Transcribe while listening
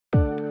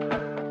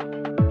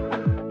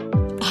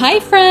Hi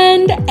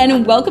friend,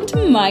 and welcome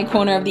to my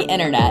corner of the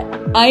internet.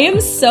 I am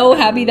so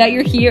happy that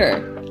you're here.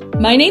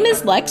 My name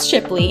is Lex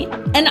Shipley,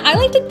 and I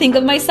like to think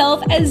of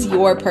myself as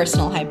your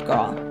personal hype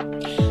girl.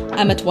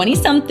 I'm a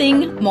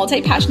 20-something,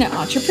 multi-passionate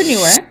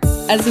entrepreneur,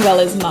 as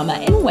well as mama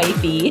and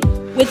wifey,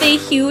 with a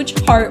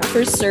huge heart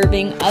for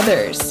serving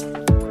others.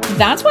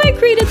 That's why I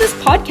created this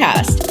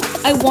podcast.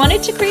 I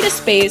wanted to create a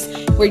space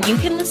where you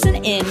can listen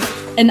in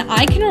and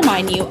I can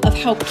remind you of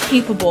how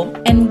capable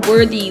and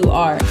worthy you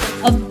are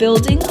of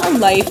building a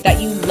life that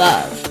you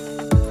love.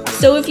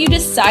 So if you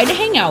decide to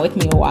hang out with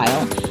me a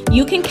while,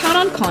 you can count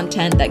on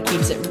content that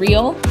keeps it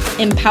real,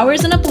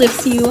 empowers and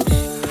uplifts you,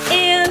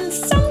 and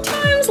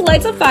sometimes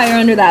lights a fire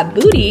under that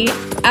booty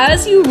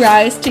as you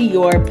rise to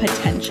your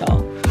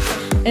potential.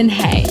 And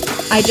hey,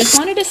 I just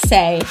wanted to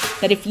say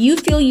that if you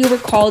feel you were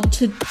called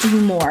to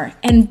do more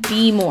and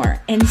be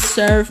more and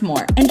serve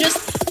more and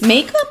just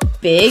make a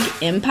big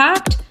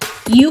impact,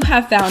 you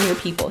have found your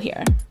people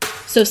here.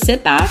 So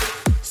sit back,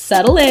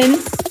 settle in,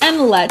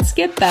 and let's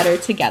get better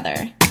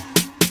together.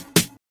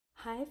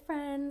 Hi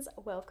friends,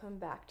 welcome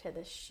back to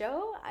the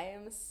show. I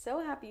am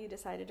so happy you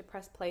decided to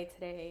press play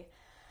today.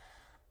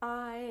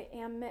 I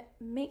am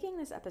making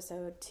this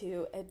episode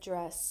to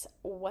address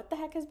what the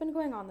heck has been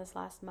going on this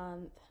last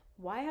month.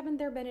 Why haven't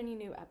there been any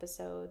new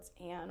episodes,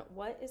 and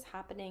what is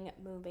happening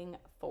moving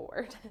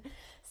forward?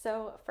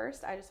 So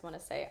first, I just want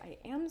to say I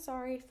am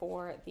sorry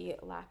for the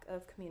lack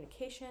of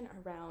communication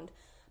around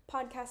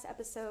podcast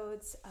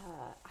episodes.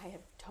 I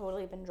have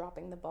totally been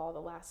dropping the ball the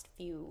last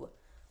few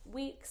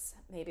weeks,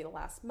 maybe the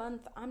last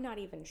month. I'm not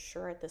even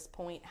sure at this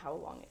point how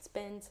long it's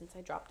been since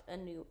I dropped a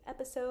new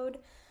episode.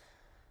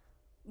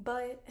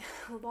 But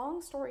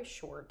long story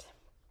short,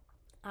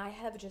 I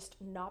have just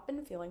not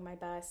been feeling my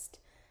best.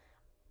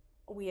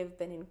 We have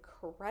been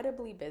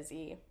incredibly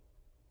busy.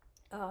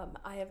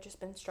 I have just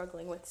been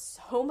struggling with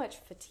so much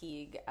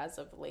fatigue as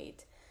of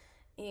late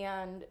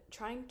and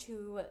trying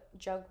to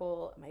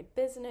juggle my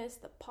business,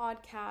 the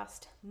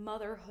podcast,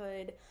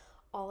 motherhood,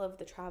 all of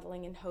the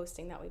traveling and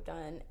hosting that we've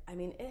done. I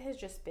mean, it has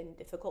just been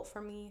difficult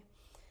for me,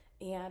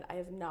 and I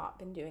have not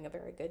been doing a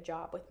very good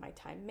job with my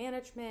time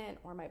management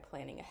or my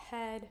planning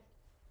ahead.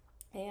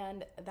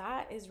 And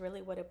that is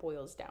really what it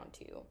boils down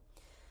to.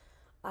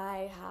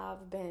 I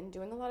have been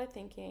doing a lot of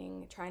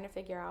thinking, trying to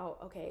figure out,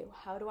 okay,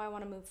 how do I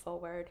want to move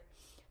forward?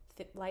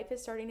 Life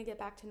is starting to get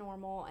back to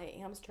normal. I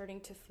am starting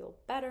to feel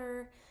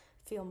better,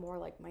 feel more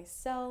like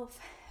myself,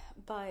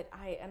 but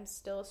I am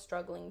still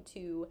struggling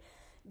to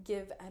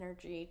give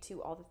energy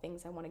to all the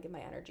things I want to give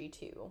my energy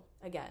to.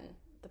 Again,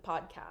 the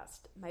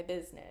podcast, my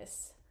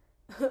business,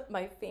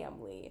 my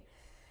family.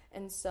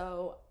 And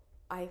so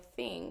I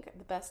think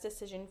the best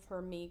decision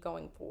for me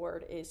going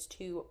forward is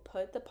to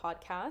put the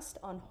podcast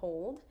on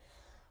hold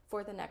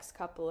for the next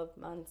couple of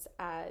months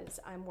as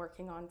I'm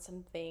working on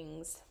some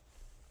things.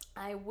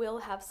 I will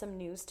have some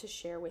news to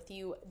share with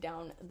you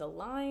down the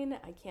line.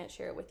 I can't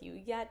share it with you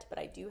yet, but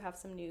I do have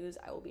some news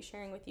I will be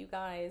sharing with you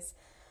guys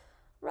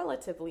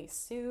relatively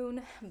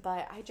soon.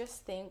 But I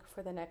just think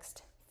for the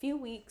next few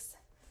weeks,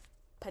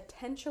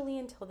 potentially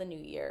until the new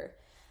year,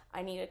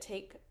 I need to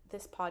take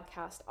this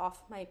podcast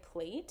off my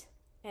plate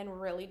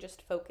and really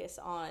just focus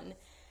on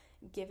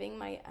giving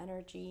my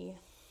energy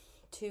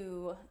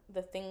to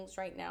the things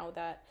right now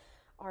that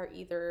are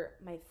either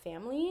my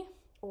family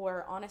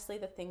or honestly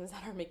the things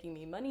that are making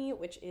me money,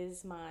 which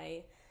is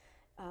my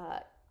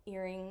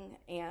earring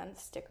and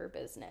sticker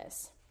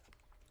business.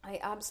 I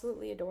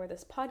absolutely adore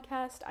this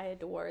podcast. I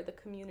adore the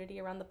community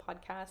around the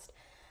podcast.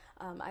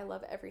 I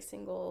love every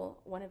single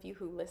one of you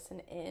who listen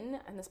in,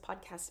 and this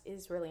podcast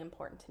is really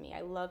important to me.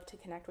 I love to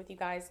connect with you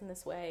guys in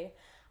this way.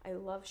 I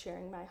love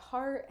sharing my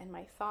heart and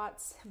my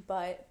thoughts,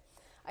 but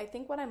I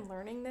think what I'm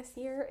learning this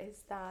year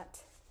is that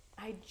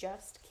I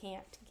just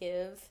can't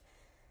give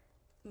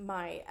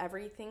my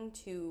everything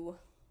to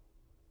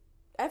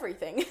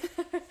everything,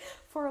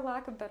 for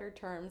lack of better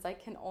terms. I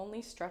can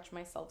only stretch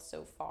myself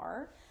so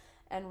far.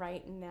 And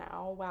right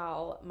now,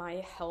 while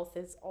my health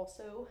is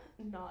also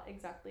not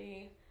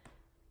exactly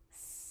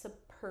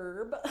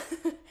superb,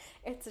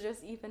 it's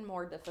just even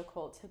more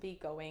difficult to be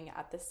going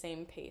at the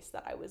same pace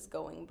that I was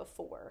going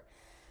before.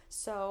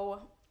 So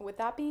with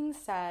that being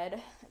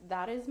said,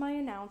 that is my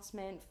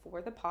announcement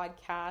for the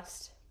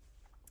podcast.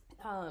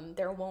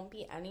 There won't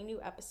be any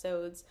new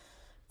episodes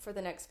for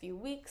the next few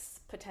weeks,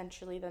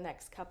 potentially the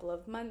next couple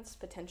of months,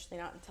 potentially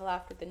not until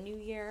after the new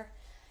year.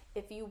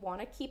 If you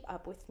want to keep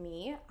up with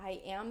me, I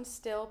am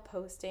still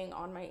posting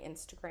on my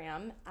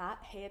Instagram at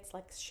Hey It's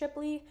Lex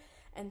Shipley.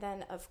 And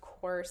then, of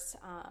course,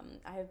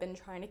 I have been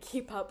trying to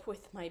keep up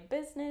with my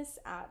business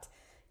at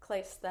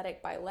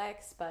Claysthetic by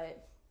Lex,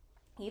 but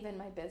even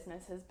my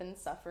business has been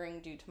suffering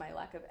due to my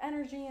lack of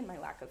energy and my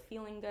lack of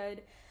feeling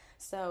good.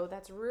 So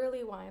that's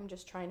really why I'm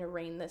just trying to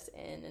rein this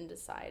in and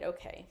decide,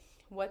 okay,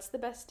 what's the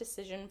best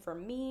decision for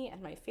me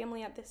and my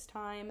family at this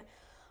time?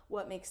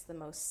 What makes the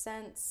most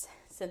sense?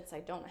 Since I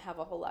don't have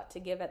a whole lot to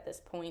give at this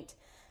point,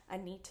 I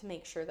need to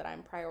make sure that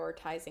I'm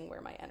prioritizing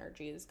where my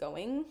energy is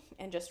going.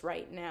 And just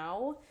right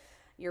now,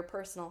 your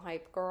personal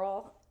hype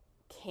girl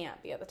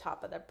can't be at the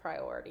top of the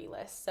priority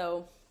list.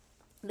 So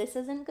this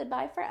isn't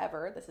goodbye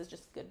forever. This is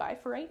just goodbye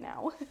for right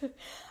now.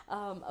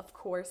 Of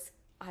course,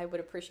 I would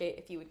appreciate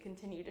if you would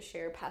continue to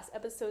share past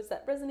episodes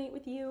that resonate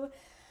with you,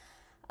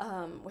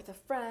 with a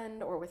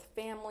friend or with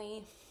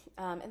family.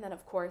 And then,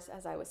 of course,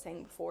 as I was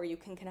saying before, you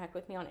can connect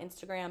with me on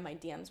Instagram. My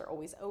DMs are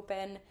always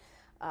open.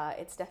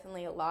 It's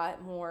definitely a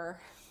lot more,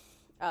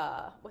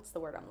 what's the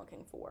word I'm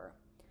looking for?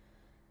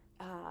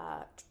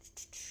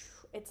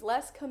 It's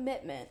less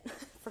commitment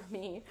for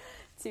me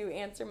to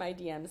answer my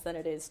DMs than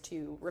it is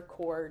to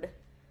record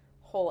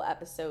whole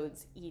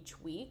episodes each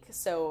week.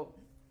 So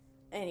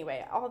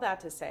anyway, all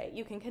that to say,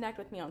 you can connect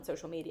with me on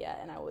social media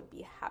and I would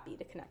be happy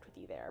to connect with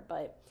you there.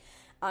 But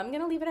I'm going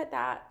to leave it at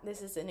that.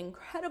 This is an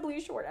incredibly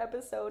short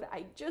episode.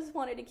 I just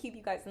wanted to keep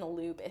you guys in the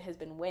loop. It has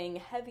been weighing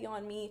heavy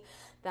on me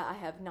that I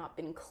have not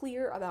been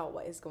clear about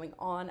what is going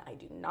on. I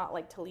do not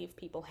like to leave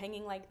people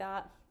hanging like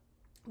that.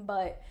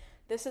 But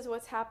this is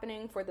what's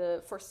happening for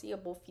the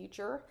foreseeable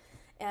future.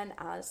 And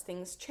as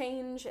things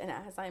change and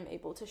as I'm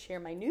able to share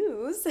my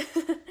news,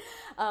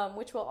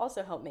 which will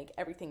also help make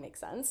everything make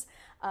sense,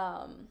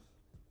 I'll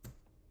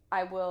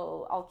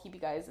keep you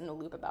guys in the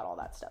loop about all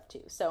that stuff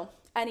too. So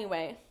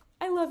anyway,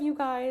 I love you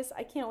guys.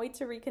 I can't wait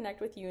to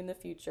reconnect with you in the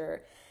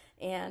future.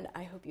 And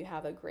I hope you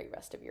have a great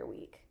rest of your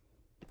week.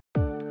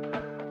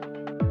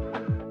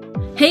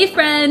 Hey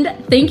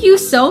friend, thank you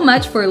so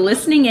much for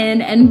listening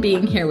in and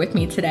being here with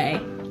me today.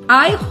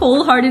 I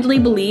wholeheartedly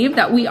believe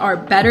that we are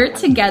better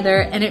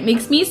together, and it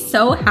makes me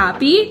so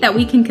happy that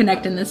we can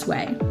connect in this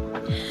way.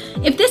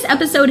 If this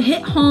episode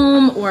hit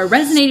home or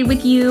resonated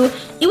with you,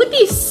 it would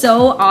be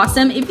so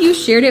awesome if you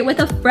shared it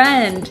with a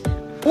friend,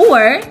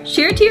 or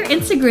share it to your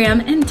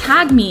Instagram and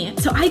tag me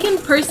so I can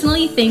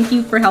personally thank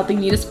you for helping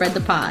me to spread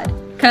the pod,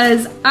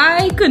 because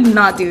I could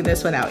not do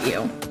this without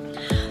you.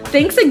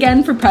 Thanks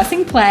again for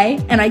pressing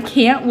play, and I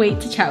can't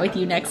wait to chat with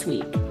you next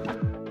week.